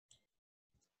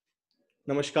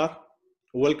Namaskar.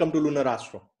 Welcome to Lunar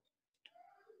Astro.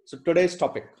 So today's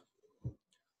topic,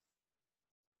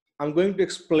 I'm going to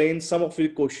explain some of the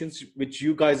questions which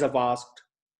you guys have asked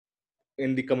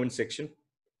in the comment section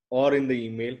or in the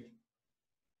email.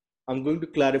 I'm going to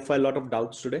clarify a lot of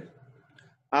doubts today,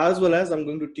 as well as I'm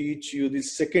going to teach you the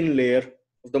second layer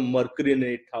of the Mercury in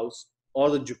 8th house or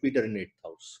the Jupiter in 8th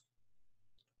house.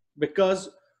 Because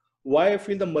why I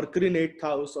feel the Mercury in 8th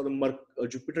house or the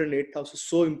Jupiter in 8th house is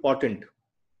so important,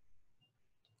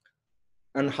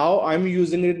 and how I'm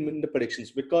using it in the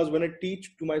predictions. Because when I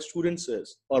teach to my students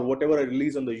or whatever I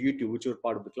release on the YouTube, which are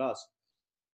part of the class,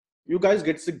 you guys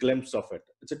get a glimpse of it.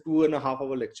 It's a 2.5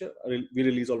 hour lecture. We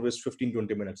release always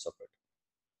 15-20 minutes of it.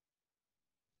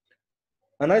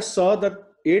 And I saw that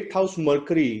 8th house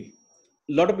Mercury,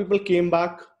 a lot of people came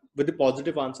back with a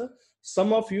positive answer.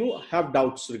 Some of you have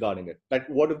doubts regarding it. Like,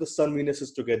 what if the Sun Venus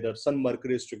is together, Sun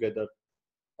Mercury is together,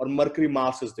 or Mercury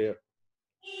Mars is there?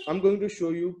 I'm going to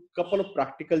show you a couple of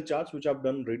practical charts which I've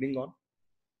done reading on.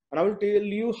 And I will tell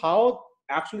you how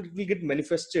actually it will get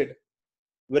manifested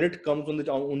when it comes on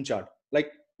the own chart.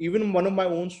 Like, even one of my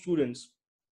own students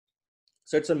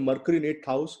said some Mercury in 8th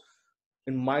house.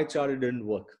 In my chart, it didn't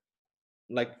work.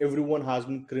 Like, everyone has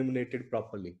been criminated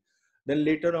properly. Then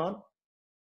later on,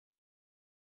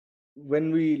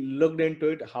 when we looked into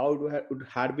it, how it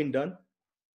had been done,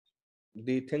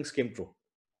 the things came true.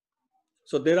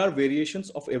 So there are variations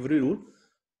of every rule.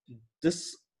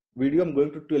 This video, I'm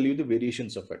going to tell you the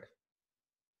variations of it.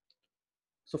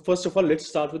 So first of all, let's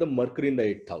start with the Mercury in the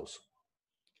 8th house.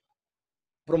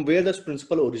 From where this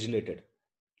principle originated.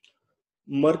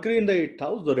 Mercury in the 8th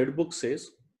house, the Red Book says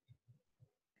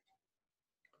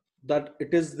that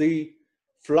it is the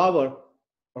flower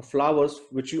or flowers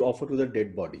which you offer to the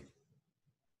dead body.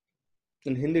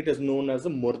 In Hindi, it is known as the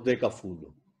Murde ka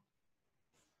Phool.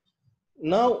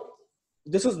 Now,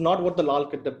 this is not what the Lal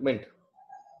Kitab meant.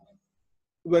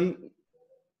 When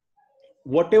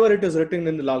whatever it is written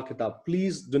in the Lal Kitab,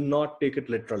 please do not take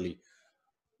it literally.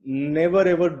 Never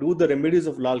ever do the remedies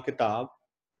of Lal Kitab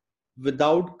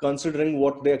without considering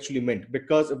what they actually meant.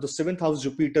 Because if the 7th house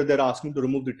Jupiter, they're asking to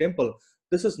remove the temple,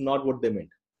 this is not what they meant.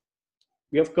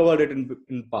 We have covered it in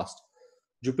the past.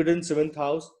 Jupiter in 7th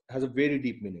house has a very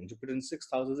deep meaning. Jupiter in 6th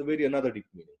house has a very another deep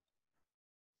meaning.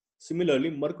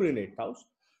 Similarly, Mercury in 8th house,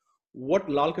 what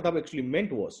Lal Kitab actually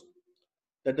meant was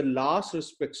that the last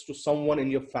respects to someone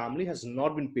in your family has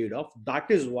not been paid off.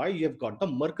 That is why you have got the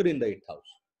Mercury in the 8th house.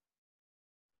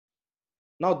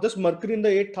 Now, this Mercury in the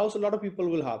 8th house, a lot of people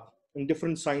will have. In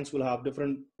different signs will have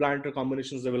different planetary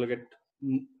combinations. They will get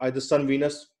either Sun,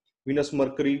 Venus, Venus,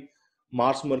 Mercury,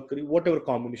 Mars, Mercury, whatever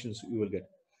combinations you will get.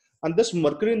 And this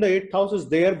Mercury in the 8th house is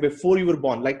there before you were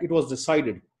born. Like, it was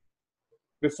decided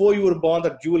before you were born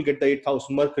that you will get the 8th house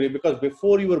Mercury, because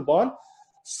before you were born,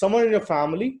 someone in your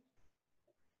family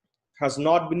has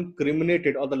not been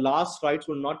criminated or the last rites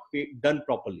were not done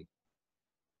properly.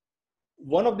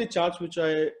 One of the charts which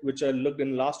I looked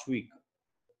in last week,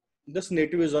 this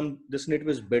native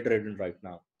is bedridden right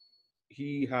now.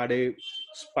 He had a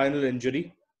spinal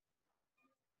injury,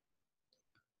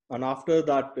 and after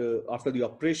that, after the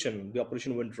operation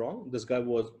went wrong. This guy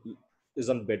is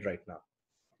on bed right now.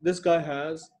 This guy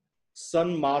has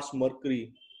Sun, Mars,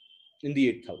 Mercury in the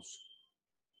 8th house.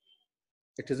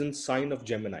 It is in sign of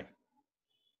Gemini.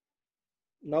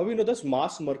 Now we know this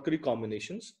Mars Mercury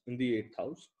combinations in the 8th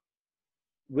house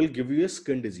will give you a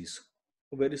skin disease.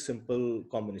 A very simple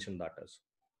combination that is.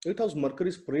 8th house Mercury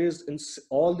is praised in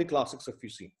all the classics if you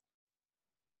see.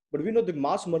 But we know the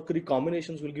Mars Mercury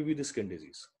combinations will give you the skin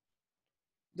disease.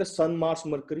 The Sun, Mars,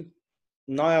 Mercury.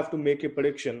 Now I have to make a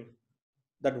prediction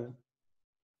that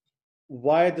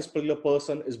why this particular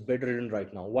person is bedridden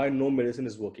right now, why no medicine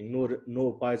is working,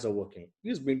 no upays are working.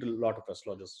 He's been to a lot of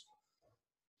astrologers.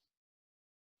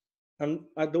 And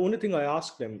the only thing I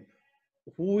asked them,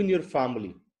 who in your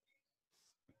family?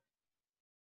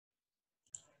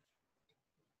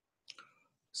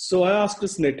 So I asked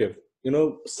this native,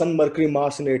 Sun, Mercury,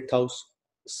 Mars in 8th house.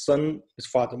 Sun is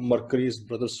father, Mercury is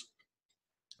brothers,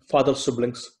 father,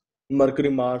 siblings. Mercury,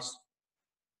 Mars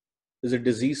is a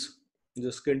disease, is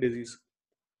a skin disease.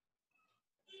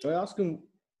 I asked him,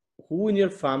 who in your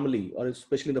family, or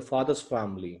especially the father's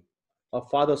family or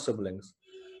father's siblings,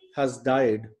 has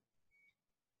died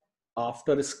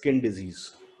after a skin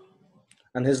disease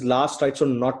and his last rites are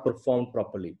not performed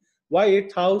properly? Why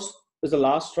 8th house is the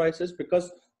last rites is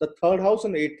because the 3rd house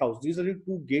and 8th house, these are the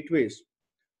two gateways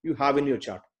you have in your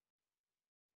chart.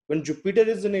 When Jupiter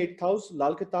is in 8th house,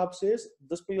 Lal Kitab says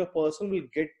this particular person will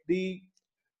get the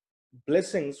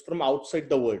blessings from outside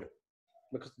the world,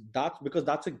 because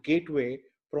that's a gateway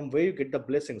from where you get the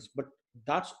blessings. But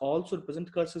That's also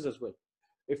represent curses as well.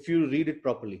 If you read it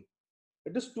properly,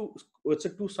 it's a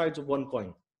two sides of one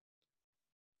coin.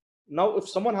 Now, if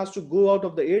someone has to go out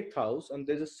of the eighth house and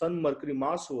there's a Sun, Mercury,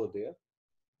 Mars over there,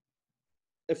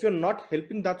 if you're not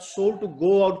helping that soul to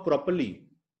go out properly,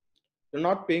 you're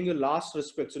not paying your last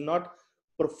respects, you're not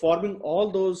performing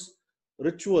all those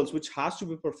rituals which has to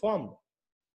be performed.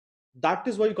 That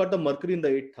is why you got the Mercury in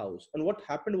the eighth house. And what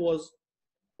happened was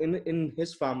in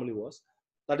his family was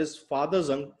that his father's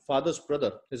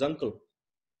brother, his uncle,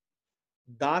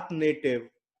 that native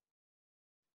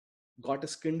got a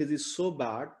skin disease so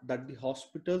bad that the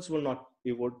hospitals were not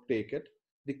able to take it.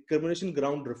 The cremation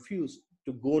ground refused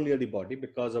to go near the body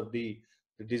because of the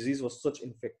disease was such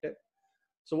infected.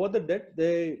 So what they did,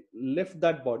 they left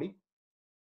that body,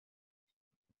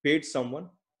 paid someone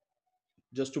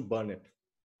just to burn it.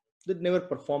 They never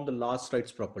performed the last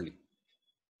rites properly.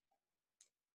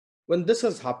 When this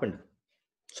has happened,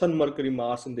 Sun, Mercury,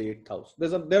 Mars in the eighth house.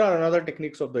 There are another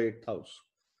techniques of the eighth house,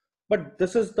 but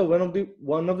this is the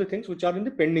one of the things which are in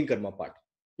the pending karma part.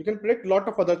 You can predict a lot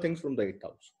of other things from the eighth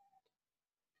house.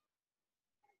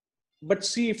 But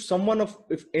see,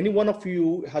 if any one of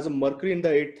you has a Mercury in the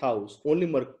eighth house, only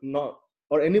Mercury, not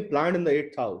or any planet in the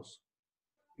eighth house,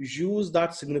 use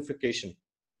that signification.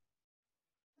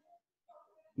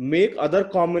 Make other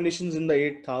combinations in the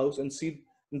eighth house and see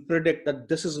and predict that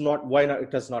this is not why not,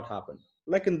 it has not happened.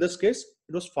 Like in this case,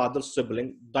 it was father's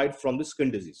sibling died from the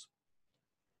skin disease.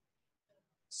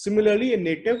 Similarly, a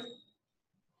native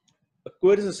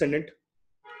Aquarius ascendant,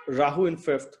 Rahu in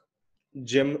fifth,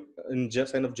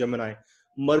 sign of Gemini,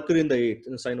 Mercury in the eighth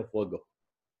in the sign of Virgo.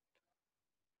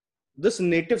 This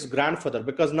native's grandfather,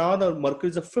 because now the Mercury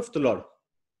is the fifth lord,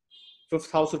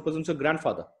 fifth house represents your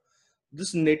grandfather.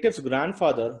 This native's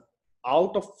grandfather,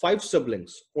 out of 5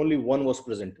 siblings, only 1 was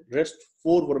present. Rest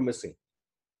 4 were missing.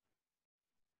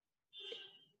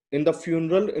 In the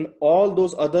funeral, in all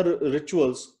those other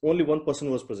rituals, only 1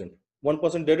 person was present. 1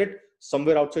 person did it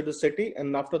somewhere outside the city,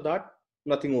 and after that,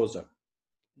 nothing was done.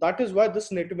 That is why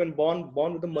this native when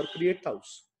born with the Mercury 8th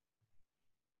house.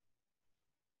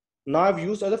 Now I've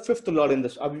used as a 5th lord in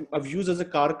this. I've used as a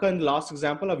Karka in the last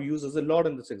example. I've used as a lord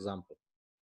in this example.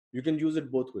 You can use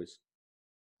it both ways.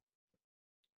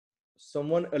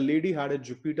 A lady had a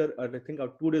Jupiter, I think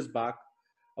 2 days back,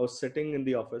 I was sitting in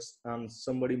the office and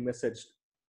somebody messaged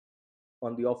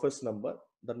on the office number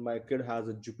that my kid has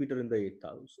a Jupiter in the 8th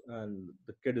house and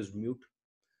the kid is mute.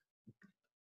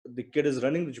 The kid is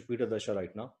running the Jupiter Dasha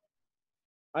right now.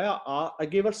 I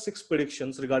gave her 6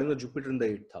 predictions regarding the Jupiter in the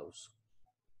 8th house.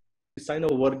 The sign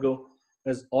of Virgo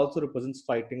is also represents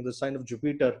fighting. The sign of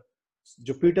Jupiter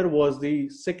was the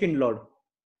second lord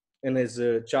in his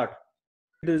chart.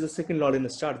 There is a second lord in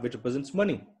his chart which represents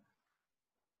money.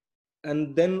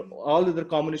 And then all other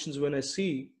combinations when I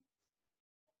see,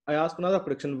 I ask another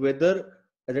prediction whether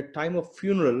at a time of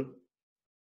funeral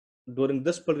during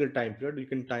this particular time period, you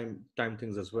can time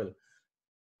things as well.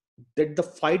 That the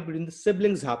fight between the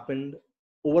siblings happened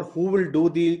over who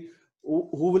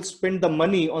will spend the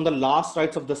money on the last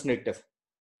rites of this native.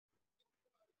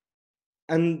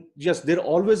 And yes, there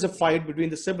always a fight between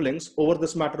the siblings over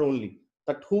this matter only.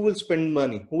 That who will spend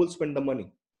money? Who will spend the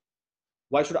money?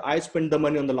 Why should I spend the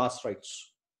money on the last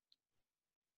rites?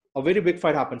 A very big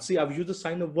fight happens. See, I've used the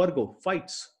sign of Virgo,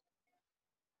 fights.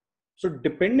 So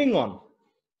depending on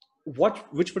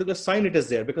which particular sign it is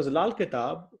there, because Lal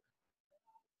Kitab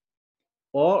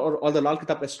or the Lal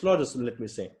Kitab astrologers, let me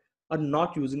say, are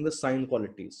not using the sign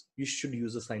qualities. You should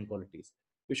use the sign qualities.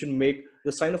 You should make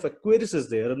the sign of Aquarius is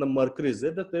there and the Mercury is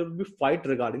there, that there will be fight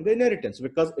regarding the inheritance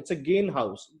because it's a gain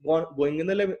house going in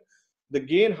the 11th. The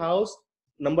gain house,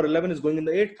 number 11 is going in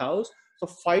the 8th house. So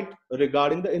fight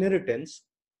regarding the inheritance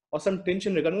or some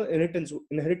tension regarding the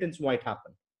inheritance might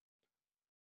happen.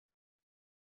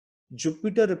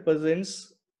 Jupiter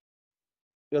represents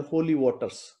your holy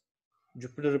waters.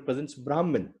 Jupiter represents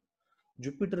Brahmin.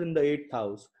 Jupiter in the 8th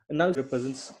house, and now it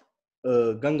represents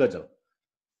Gangajal.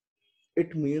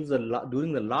 It means that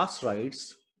during the last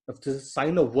rites, if this is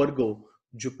sign of Virgo,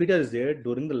 Jupiter is there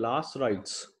during the last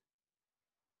rites.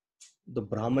 The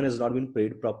Brahmin has not been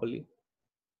prayed properly.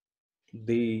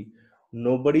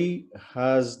 Nobody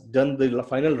has done the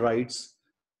final rites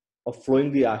of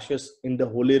flowing the ashes in the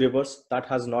holy rivers. That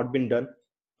has not been done.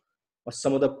 Or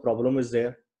some other problem is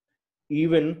there.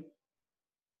 Even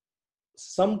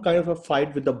some kind of a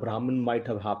fight with the Brahmin might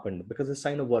have happened because it's a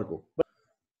sign of Virgo.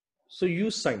 So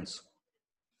use signs.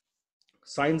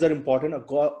 Signs are important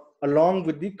along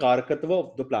with the Karakatva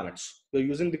of the planets. You're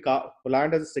using the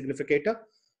planet as a significator.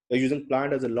 You're using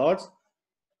planet as a lords.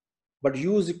 But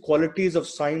use the qualities of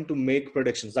sign to make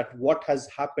predictions that what has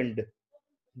happened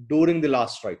during the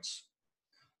last rites.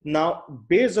 Now,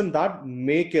 based on that,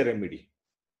 make a remedy.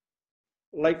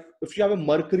 Like if you have a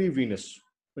Mercury Venus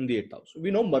in the 8th house,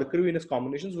 we know Mercury Venus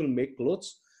combinations will make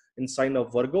clothes in sign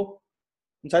of Virgo.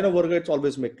 In sign of Virgo, it's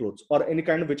always make clothes or any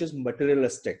kind of which is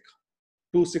materialistic.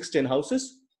 2, 6, 10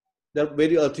 houses, they're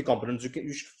very earthy components.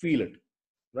 You should feel it,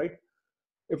 right?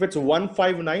 If it's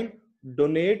 159,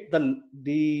 donate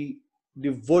the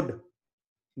wood,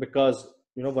 because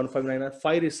 159 are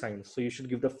fiery signs, so you should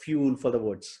give the fuel for the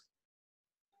woods.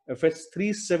 If it's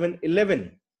 3, 7,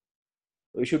 11,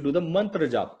 we should do the mantra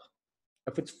jap.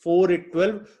 If it's 4, 8,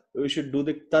 12, we should do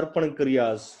the tarpan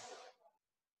kriyas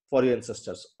for your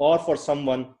ancestors or for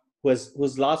someone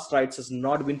whose last rites has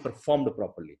not been performed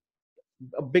properly.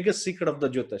 A biggest secret of the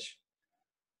Jyotish.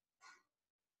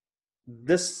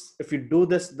 This, if you do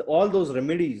this, all those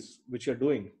remedies which you're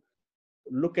doing,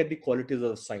 look at the qualities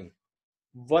of the sign.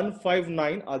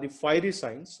 159 are the fiery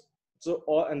signs,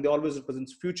 and they always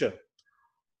represents future.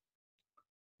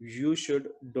 You should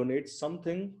donate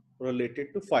something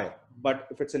related to fire. But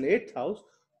if it's an 8th house,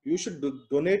 you should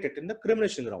donate it in the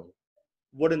crimination ground,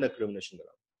 wood in the crimination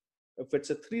ground. If it's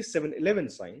a 3, 7, 11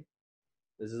 sign,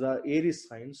 this is a Aries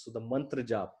sign, so the mantra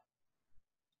jap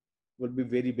will be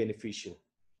very beneficial.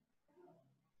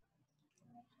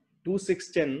 2,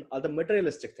 6, 10 are the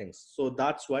materialistic things. So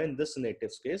that's why in this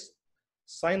native's case,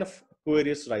 sign of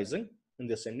Aquarius rising in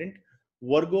the ascendant,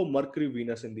 Virgo, Mercury,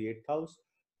 Venus in the 8th house.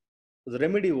 The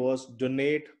remedy was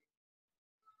donate,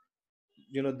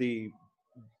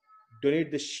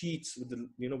 donate the sheets with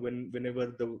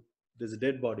whenever there's a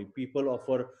dead body, people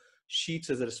offer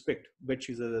sheets as a respect, bed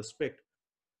sheets as a respect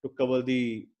to cover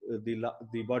the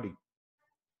body.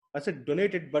 I said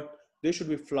donate it, but there should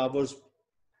be flowers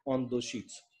on those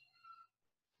sheets.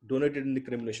 Donate it in the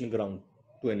cremation ground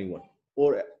to anyone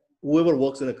or whoever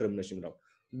works in the cremation ground.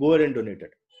 Go ahead and donate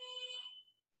it.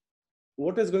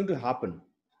 What is going to happen?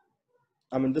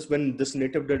 I mean, when this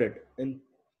native did it, in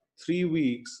 3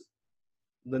 weeks,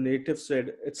 the native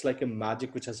said it's like a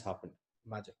magic which has happened.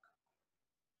 Magic.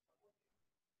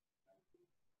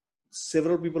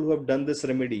 Several people who have done this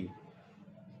remedy,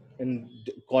 and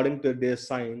according to their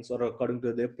signs or according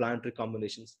to their planetary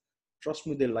combinations, trust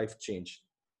me, their life changed,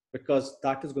 because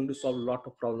that is going to solve a lot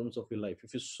of problems of your life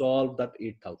if you solve that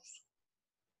 8th house.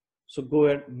 So go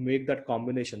ahead, make that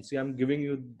combination. See, I'm giving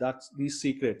you these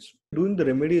secrets. Doing the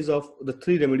remedies of the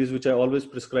 3 remedies which I always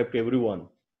prescribe to everyone.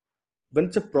 When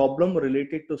it's a problem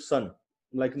related to sun,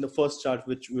 like in the first chart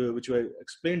which I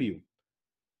explained to you,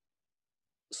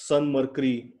 Sun,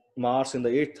 Mercury, Mars in the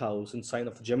 8th house in sign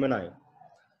of Gemini.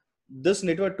 This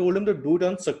native, I told him to do it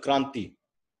on Sakranti.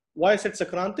 Why I said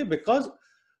Sakranti? Because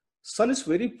Sun is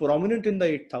very prominent in the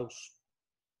 8th house.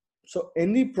 So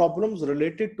any problems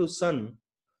related to Sun,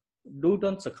 do it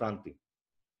on Sakranti.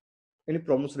 Any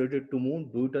problems related to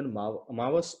Moon, do it on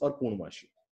Amavas or Purnamashi.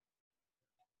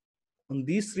 On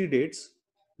these 3 dates,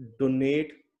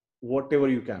 donate whatever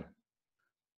you can.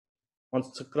 On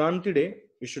Sakranti day,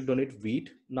 you should donate wheat.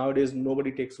 Nowadays,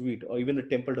 nobody takes wheat, or even the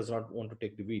temple does not want to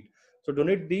take the wheat. So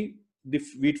donate the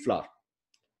wheat flour,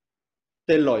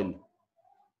 tel oil,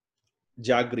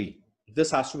 jaggery. This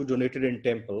has to be donated in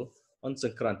temple on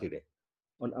Sankranti day.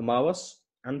 On Amavas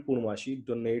and Purnamashi,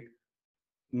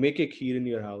 make a kheer in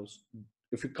your house.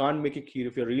 If you can't make a kheer,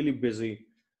 if you're really busy,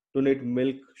 donate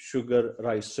milk, sugar,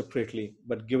 rice separately,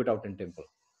 but give it out in temple.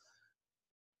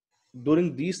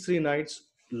 During these 3 nights,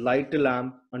 light a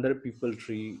lamp under a peepal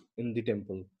tree in the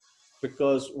temple,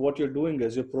 because what you're doing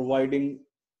is you're providing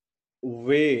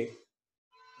way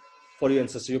for your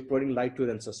ancestors. You're providing light to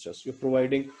your ancestors. You're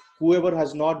providing whoever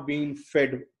has not been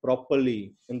fed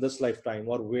properly in this lifetime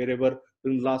or wherever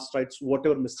in last rites,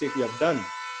 whatever mistake you have done,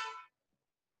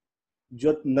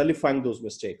 you're nullifying those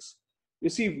mistakes. You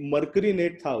see, Mercury in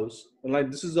 8th house, and like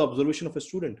this is the observation of a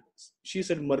student. She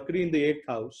said Mercury in the 8th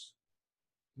house,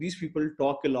 these people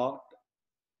talk a lot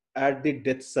at the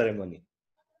death ceremony.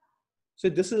 So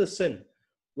this is a sin.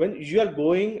 When you are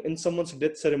going in someone's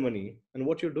death ceremony, and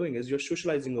what you're doing is you're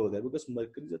socializing over there, because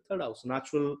Mercury is the 3rd house,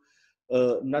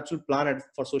 natural planet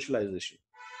for socialization.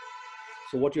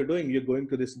 So what you're doing, you're going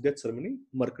to this death ceremony,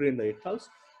 Mercury in the 8th house,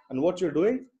 and what you're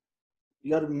doing,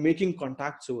 you're making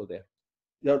contacts over there.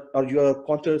 You're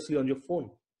continuously on your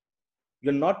phone.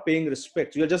 You're not paying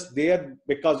respect. You're just there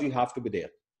because you have to be there.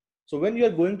 So when you're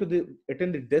going to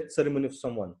attend the death ceremony of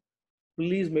someone,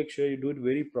 please make sure you do it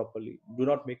very properly. Do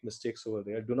not make mistakes over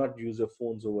there. Do not use your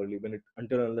phones overly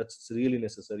until unless it's really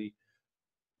necessary.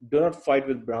 Do not fight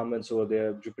with Brahmins over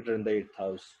there, Jupiter in the 8th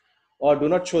house. Or do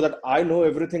not show that I know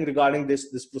everything regarding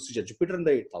this procedure. Jupiter in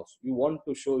the 8th house. You want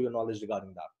to show your knowledge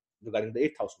regarding that, regarding the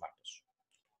 8th house matters.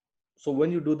 So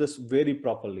when you do this very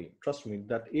properly, trust me,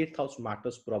 that 8th house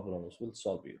matters problems will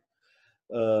solve you.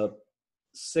 Uh,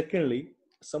 Secondly,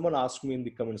 someone asked me in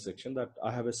the comment section that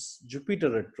I have a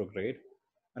Jupiter retrograde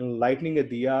and lightning a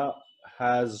diya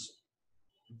has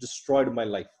destroyed my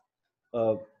life.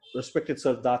 Uh, Respected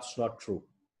sir, that's not true.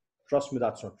 Trust me,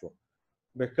 that's not true.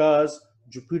 Because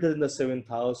Jupiter in the 7th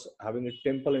house, having a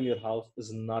temple in your house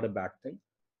is not a bad thing.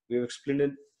 We have explained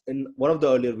it in one of the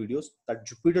earlier videos that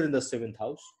Jupiter in the 7th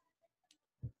house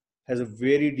has a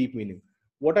very deep meaning.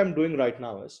 What I'm doing right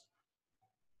now is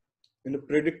in a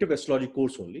predictive astrology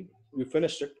course only. We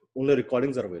finished it. Only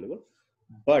recordings are available.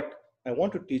 But I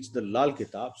want to teach the Lal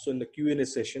Kitab. So in the Q&A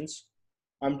sessions,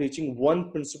 I'm teaching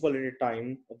one principle at a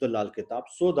time of the Lal Kitab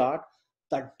so that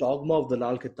that dogma of the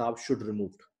Lal Kitab should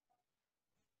removed.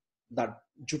 That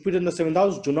Jupiter in the 7th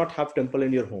house do not have temple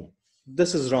in your home.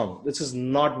 This is wrong. This is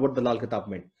not what the Lal Kitab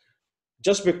meant.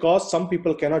 Just because some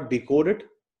people cannot decode it,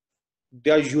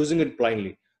 they are using it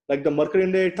blindly. Like the Mercury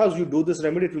in the 8th house, you do this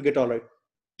remedy, it will get all right.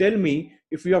 Tell me,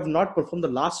 if you have not performed the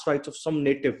last rites of some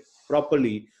native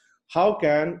properly, how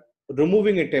can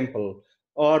removing a temple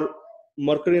or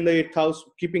Mercury in the 8th house,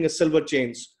 keeping a silver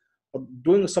chains or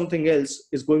doing something else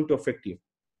is going to affect you?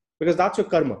 Because that's your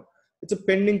karma. It's a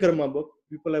pending karma book.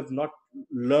 People have not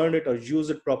learned it or used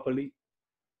it properly.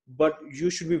 But you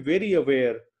should be very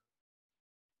aware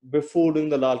before doing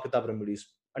the Lal Kitab remedies.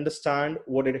 Understand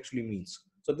what it actually means.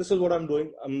 So this is what I'm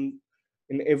doing. I'm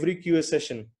in every QA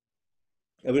session.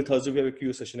 Every Thursday we have a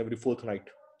QA session. Every fourth night,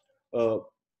 uh,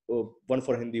 one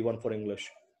for Hindi, one for English.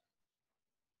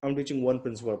 I'm teaching one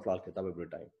principle of Lal Kitab every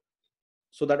time,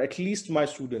 so that at least my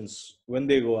students, when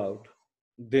they go out,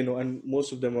 they know, and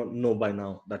most of them know by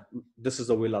now that this is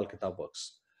the way Lal Kitab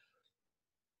works.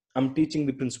 I'm teaching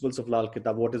the principles of Lal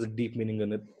Kitab, what is the deep meaning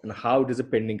in it, and how it is a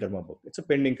pending karma book. It's a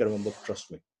pending karma book,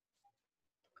 trust me.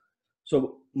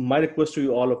 So my request to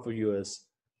you, all of you, is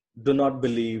do not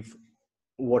believe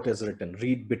what is written.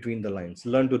 Read between the lines.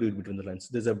 Learn to read between the lines.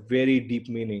 There's a very deep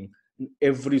meaning in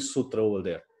every sutra over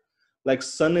there. Like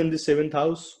Sun in the 7th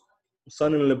house,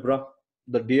 Sun in Libra,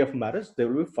 the day of marriage, there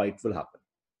will be fight will happen,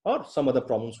 or some other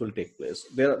problems will take place.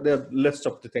 There are list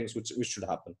of the things which should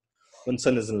happen when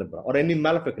Sun is in Libra, or any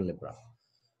malefic in Libra.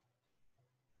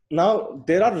 Now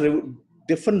there are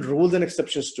different rules and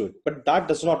exceptions to it, but that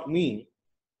does not mean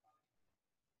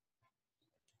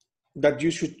that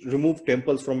you should remove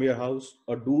temples from your house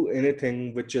or do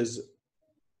anything which is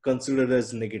considered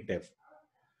as negative,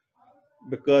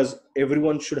 because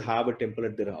everyone should have a temple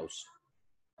at their house.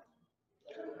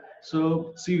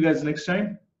 So see you guys next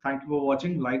time. Thank you for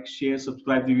watching. Like, share,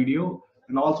 subscribe the video.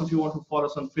 And also if you want to follow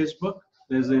us on Facebook,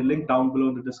 there's a link down below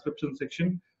in the description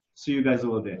section. See you guys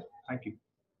over there. Thank you.